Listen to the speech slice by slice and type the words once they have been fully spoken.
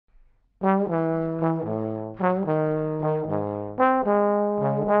Thanks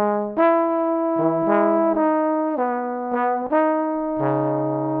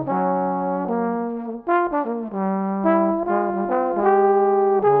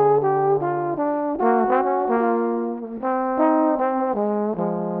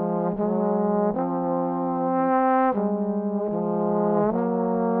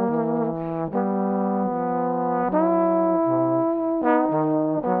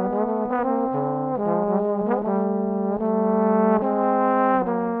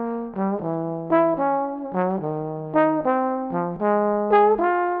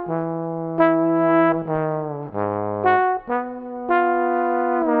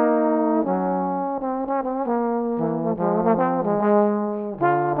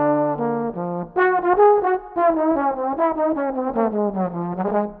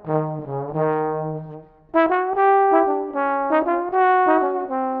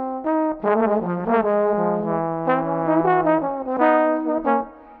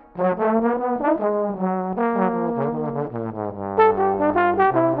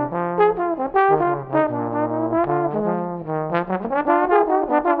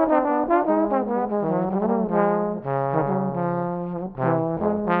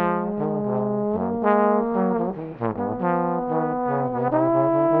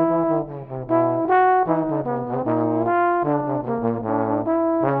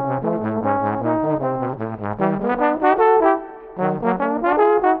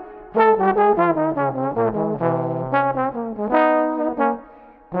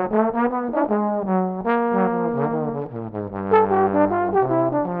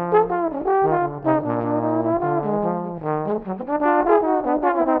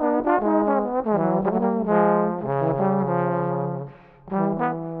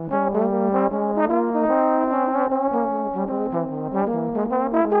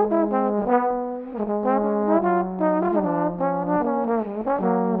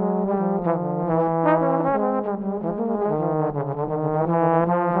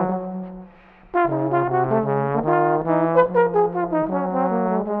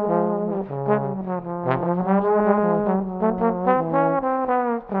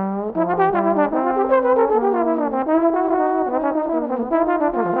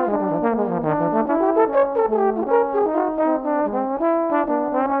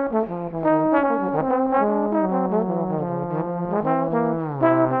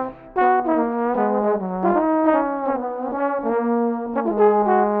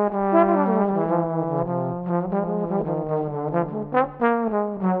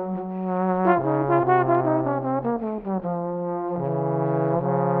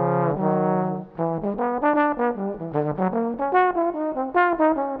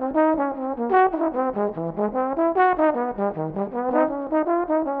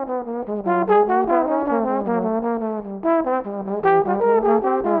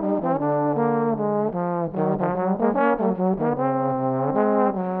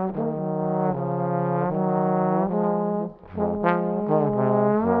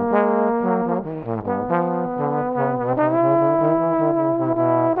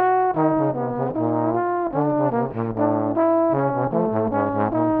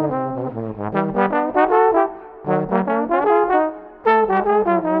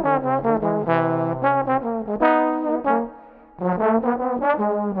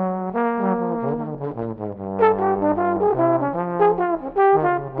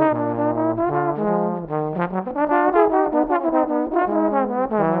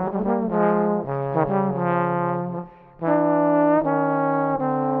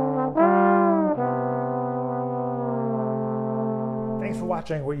for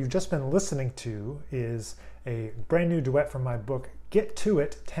watching. What you've just been listening to is a brand new duet from my book, Get To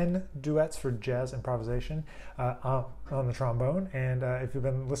It, 10 Duets for Jazz Improvisation on the trombone. And if you've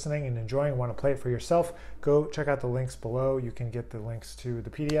been listening and enjoying and want to play it for yourself, go check out the links below. You can get the links to the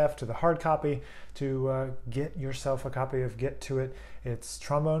PDF, to the hard copy, to get yourself a copy of Get To It. It's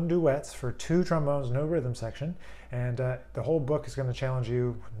trombone duets for 2 trombones, no rhythm section. And the whole book is going to challenge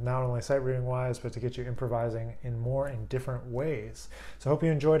you, not only sight reading wise, but to get you improvising in more and different ways. So I hope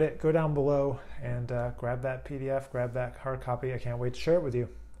you enjoyed it. Go down below and grab that PDF, grab that hard copy. I can't wait to share it with you.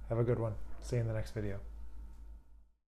 Have a good one. See you in the next video.